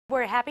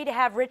We're happy to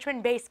have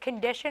Richmond-based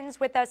Conditions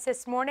with us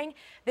this morning.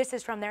 This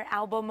is from their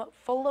album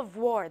Full of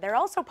War. They're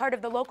also part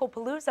of the local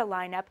Palooza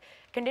lineup.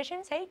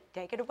 Conditions, hey,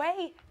 take it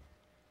away.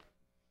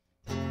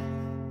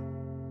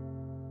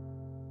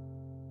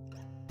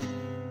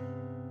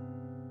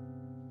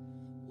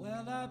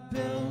 Well, I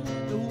built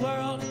the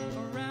world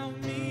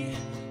around me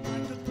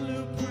like a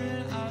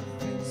blueprint I've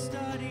been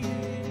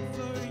studying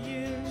for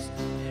years,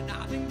 and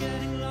I've been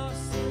getting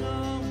lost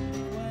along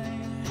the way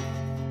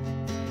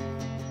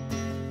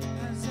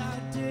as I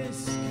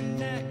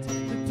disconnect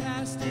the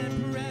past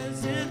and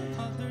present.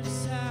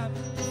 Others have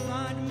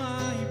defined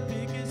my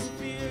biggest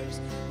fears.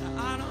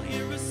 Now I don't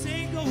hear a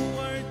single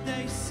word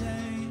they say.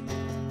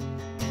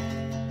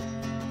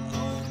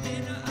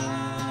 Open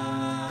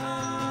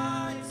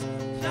eyes,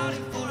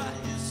 clouded for a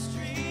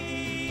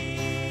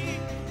history,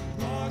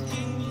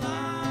 walking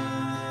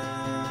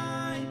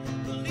blind,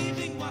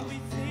 believing what we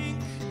think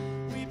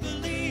we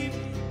believe,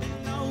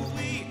 and no,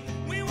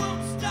 we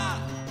won't stop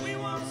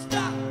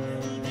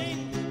building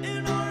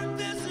in our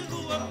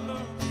invisible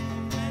world.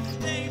 When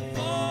they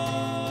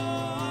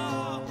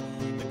fall,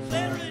 the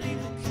clarity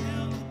will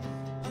kill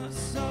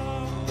us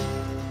all,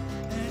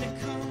 and it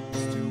comes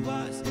to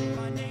us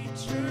by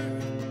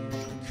nature,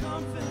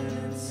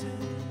 confidence in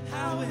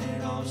how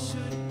it all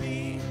should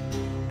be.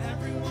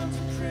 Everyone's a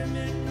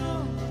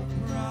criminal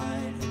of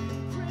pride,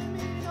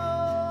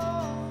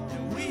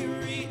 and we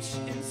reach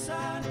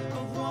inside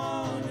of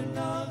one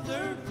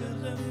another,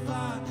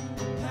 vilify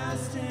the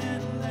past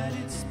and let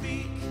it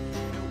speak,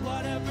 and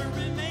whatever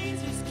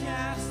remains is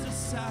cast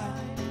aside.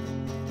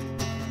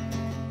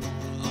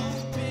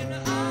 Open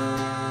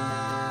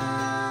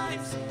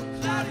eyes,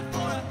 clouded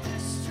for a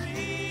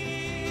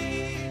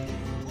history,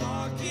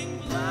 walking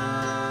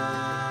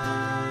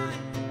blind,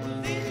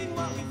 believing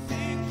what we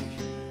think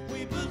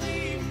we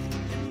believe,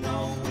 and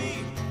no,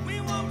 we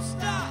won't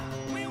stop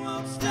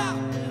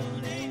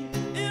building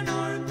in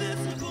our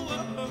invisible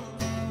world.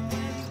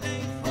 When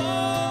they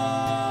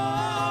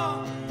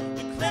fall,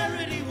 the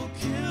clarity will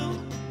kill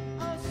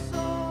us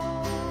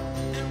all,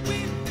 and we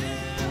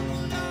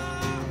build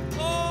our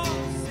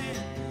walls, and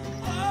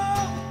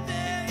oh,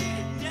 they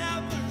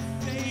never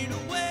fade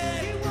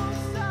away. We won't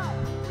stop,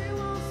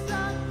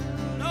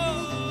 no,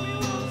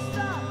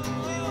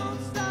 we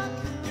won't stop,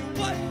 and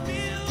what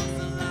feels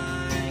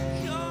like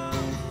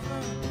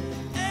comfort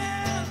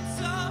ends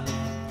up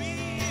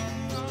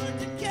being our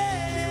decay.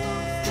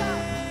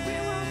 We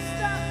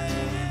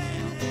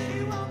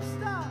won't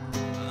stop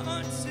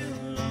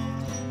until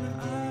open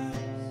eyes,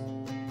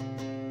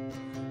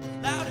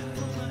 clouded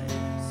from my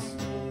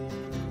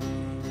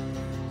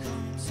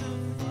come to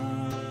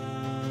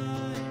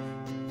find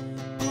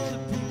all the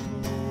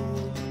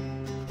people.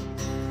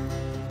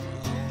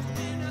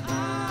 Open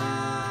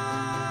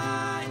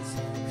eyes,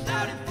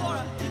 clouded for a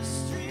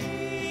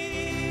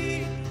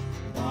history,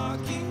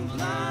 walking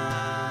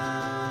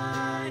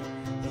blind,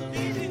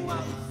 believing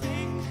what we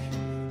think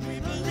we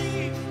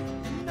believe,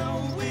 and no,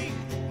 we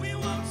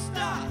won't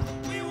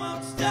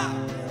stop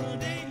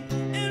building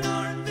in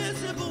our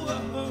invisible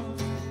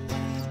world.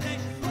 When they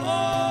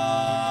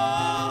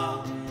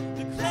fall,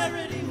 the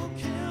clarity will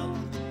kill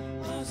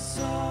us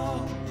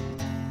all.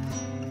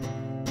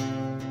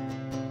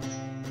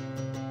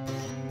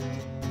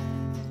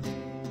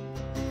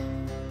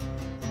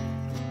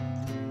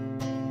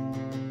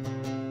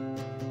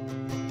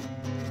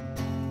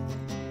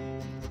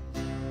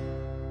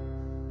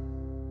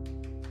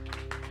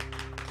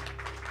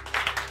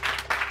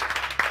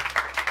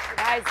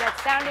 Guys, that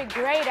sounded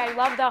great. I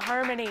love the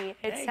harmony.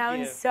 It Thank sounds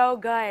you. so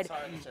good.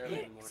 Sorry, it's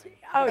early in the morning.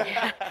 Oh,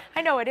 yeah.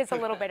 I know it is a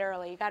little bit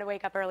early. You got to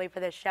wake up early for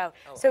this show.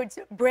 So it's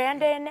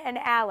Brandon and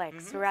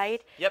Alex,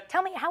 right? Yep.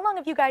 Tell me, how long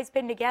have you guys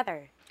been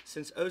together?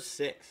 Since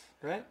 '06,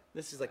 right?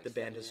 This is like the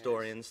band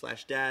historian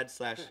slash dad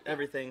slash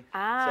everything.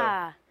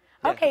 Ah.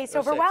 So, yeah, Okay,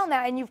 so for a 06. while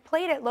now, and you've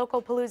played at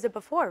local Palooza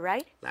before,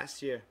 right?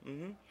 Last year.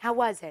 How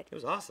was it? It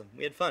was awesome.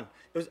 We had fun.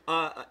 It was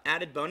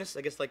added bonus,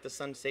 I guess, like the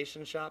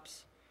Sensation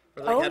shops.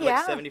 Or Oh, had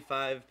yeah. like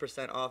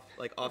 75% off,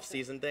 like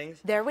off-season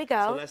things. There we So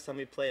go. last time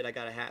we played, I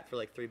got a hat for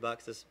like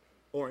 $3. This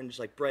orange,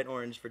 like bright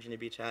orange Virginia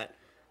Beach hat,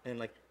 and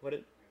like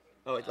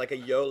it's like a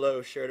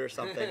YOLO shirt or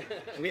something.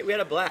 And we had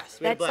a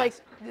blast. We had a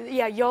That's blast. like,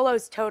 yeah,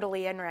 YOLO's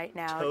totally in right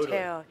now, Totally.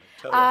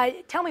 too.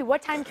 Totally. Tell me,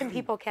 what time can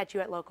people catch you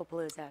at local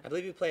Palooza? I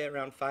believe we play at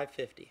around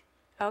 5:50.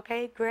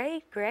 Okay,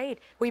 great.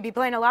 Will you be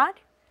playing a lot?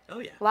 Oh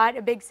yeah.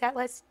 A big set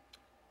list?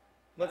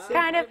 Let's see.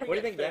 Kind of. What do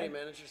you think, Fanny Dan?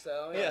 manager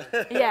style. Yeah.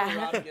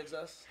 Yeah. Rob gives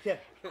us. Yeah.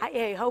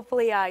 Hey,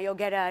 hopefully you'll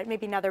get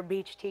maybe another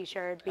beach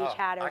T-shirt, beach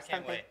hat, or I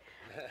can't something. wait.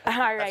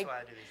 All right. That's why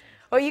I do these things.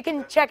 Well, you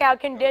can check out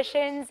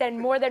Conditions and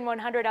more than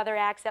 100 other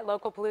acts at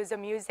Local Palooza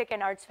Music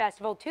and Arts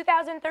Festival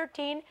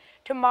 2013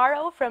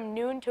 tomorrow from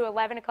noon to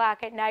 11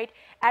 o'clock at night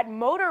at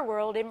Motor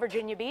World in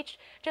Virginia Beach.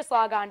 Just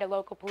log on to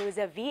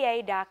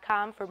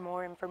localpaloozava.com for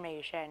more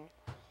information.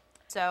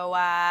 So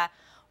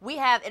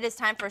it is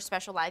time for a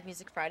special Live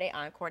Music Friday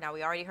Encore. Now,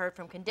 we already heard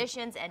from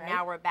Conditions, and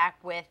now we're back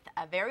with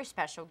a very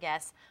special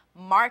guest,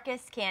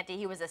 Marcus Canty.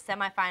 He was a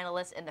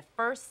semifinalist in the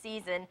first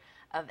season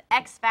of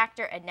X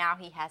Factor, and now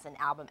he has an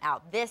album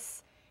out.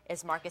 This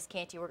is Marcus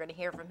Canty. We're going to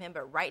hear from him,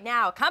 but right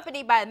now,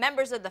 accompanied by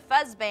members of the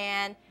Fuzz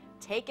Band,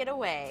 take it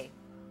away.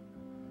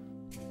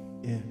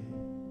 Yeah.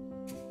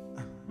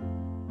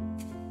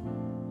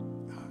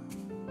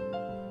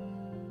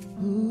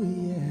 Ooh,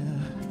 yeah,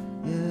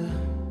 yeah.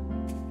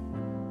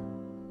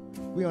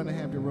 We on the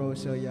Hampton Road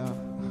Show, y'all.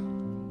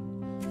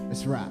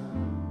 Let's rock.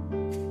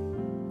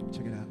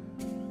 Check it out.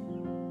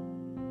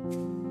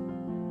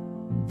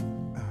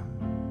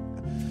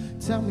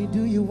 Tell me,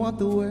 do you want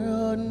the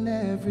world and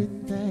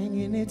everything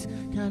in it?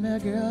 Kind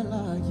of girl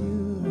are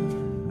you?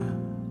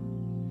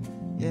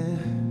 Yeah.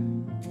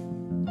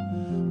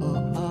 Or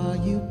are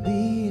you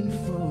being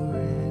for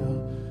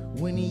real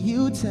when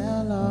you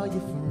tell all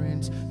your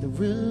friends the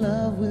real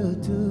love will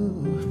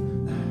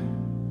do?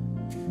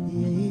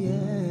 Yeah,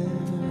 yeah.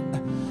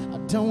 I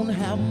don't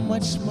have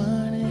much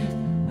money,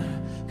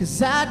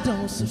 'cause I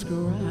don't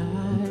subscribe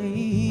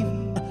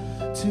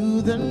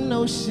to the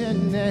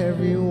notion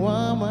every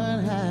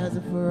woman has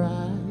a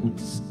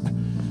price.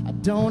 I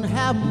don't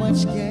have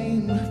much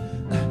game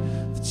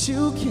that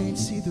you can't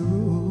see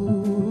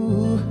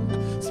through.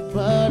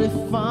 But if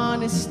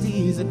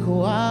honesty's a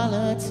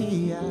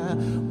quality, I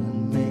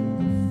will make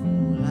a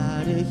fool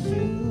out of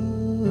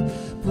you.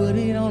 Put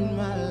it on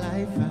my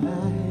life,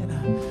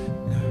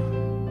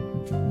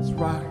 let's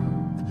rock.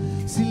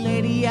 See,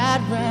 lady,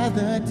 I'd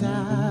rather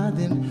die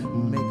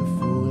than make a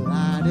fool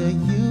out of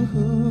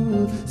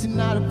you. See,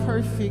 not a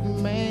perfect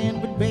man,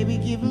 but baby,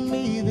 give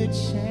me the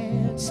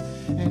chance,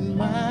 and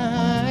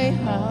my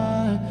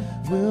heart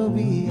will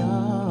be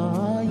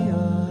all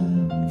yours.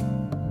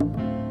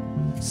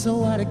 So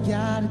what I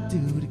gotta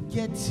do to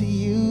get to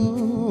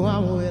you?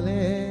 I'm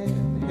willing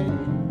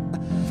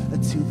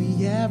to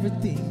be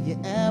everything you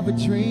ever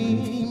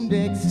dreamed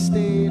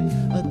existed,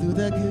 through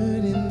the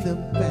good and the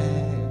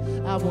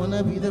bad. I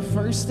wanna be the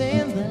first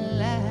and the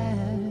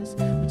last,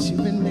 but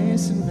you've been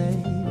missing,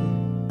 baby.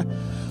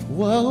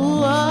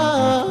 Whoa,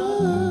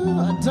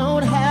 I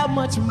don't have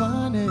much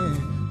money,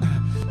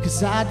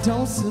 'cause I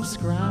don't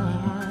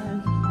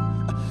subscribe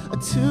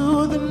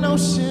to the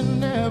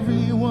notion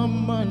every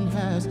woman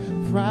has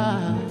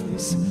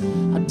price.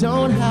 I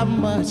don't have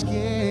much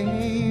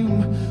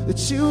game that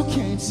you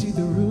can't see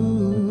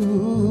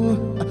through.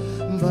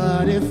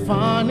 But if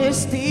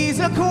honesty's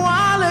a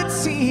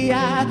quality,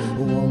 I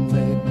won't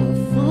make a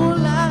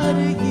fool out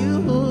of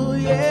you,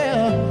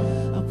 yeah.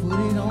 I'll put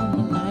it on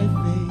my life,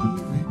 baby,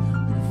 make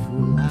a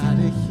fool out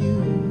of you.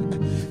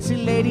 See,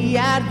 lady,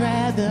 I'd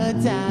rather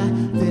die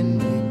than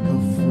make a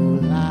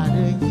fool out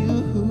of you.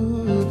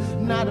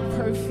 Not a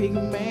perfect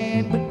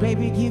man, but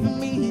baby, give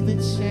me the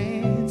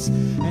chance,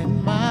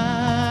 and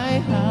my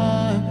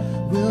heart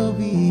will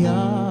be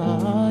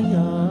all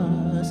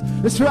yours.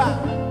 Let's rock.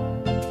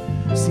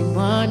 See,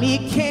 money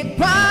can't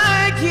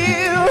buy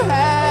you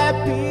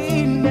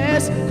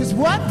happiness, 'cause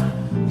what?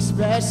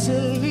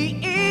 Especially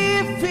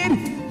if it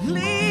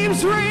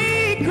leaves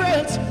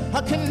regrets.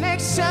 A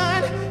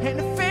connection and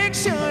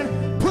affection,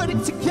 put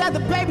it together,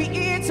 baby,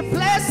 it's a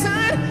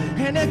blessing.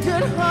 And a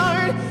good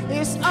heart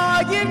is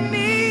all you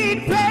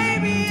need,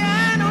 baby.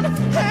 I don't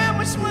have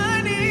much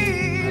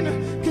money,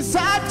 'cause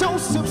I don't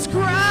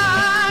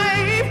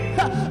subscribe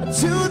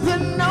to the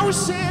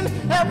notion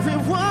every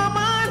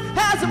woman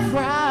has a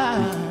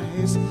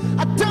price.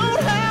 I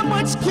don't have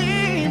much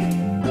game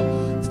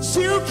that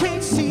you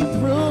can't see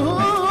through.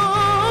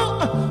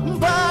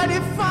 But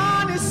if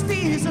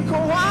honesty's a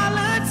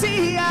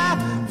quality, I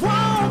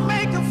won't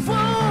make a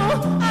fool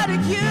out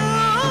of you.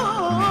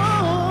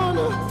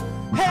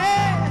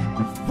 Hey,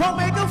 won't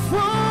make a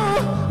fool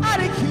out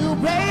of you,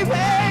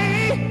 baby.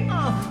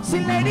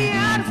 See, lady,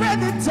 I'd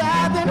rather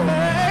die than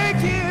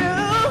hurt you.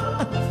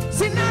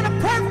 See, not a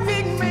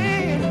perfect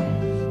man,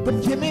 but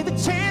give me the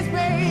chance,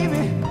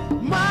 baby.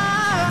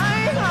 My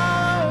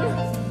heart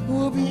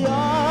will be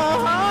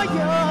all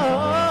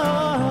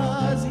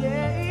yours,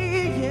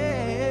 yeah,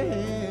 yeah.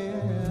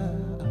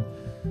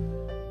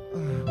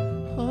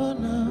 Oh,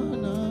 no,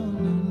 no,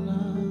 no,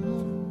 no.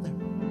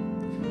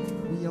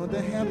 We on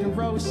the Hampton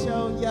Road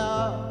Show,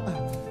 y'all.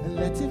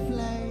 Let it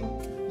play,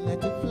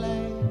 let it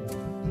play.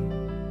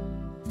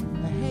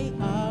 Hey,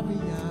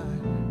 Ariana,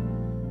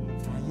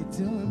 how you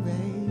doing,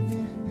 baby?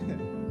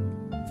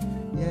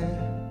 Yeah.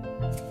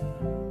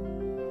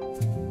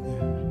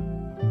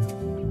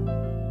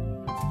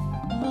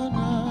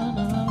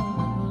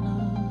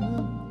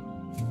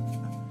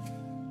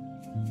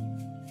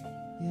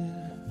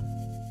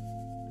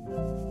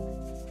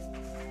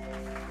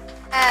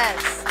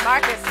 Yes,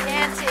 Marcus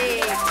Canty.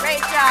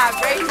 Great job,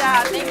 great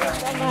job. Thank you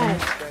so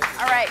much.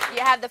 All right,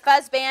 you have the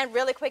Fuzz Band.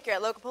 Really quick, you're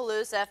at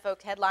Locapalooza,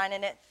 folk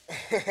headlining it.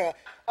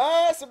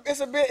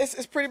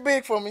 It's pretty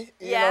big for me.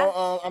 You Yeah.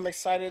 know, I'm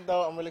excited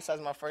though. I'm really excited.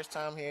 It's my first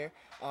time here.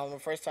 The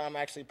first time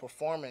actually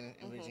performing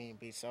in Virginia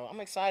Beach. So I'm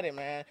excited,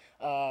 man.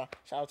 Shout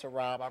out to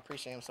Rob. I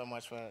appreciate him so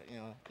much for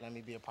letting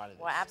me be a part of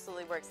this. Well,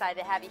 absolutely. We're excited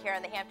to have you here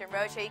on the Hampton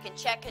Road Show. You can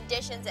check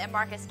conditions and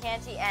Marcus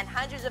Canty and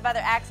hundreds of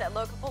other acts at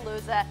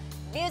Locapalooza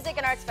Music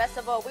and Arts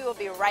Festival. We will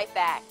be right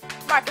back.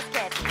 Marcus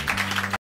Canty.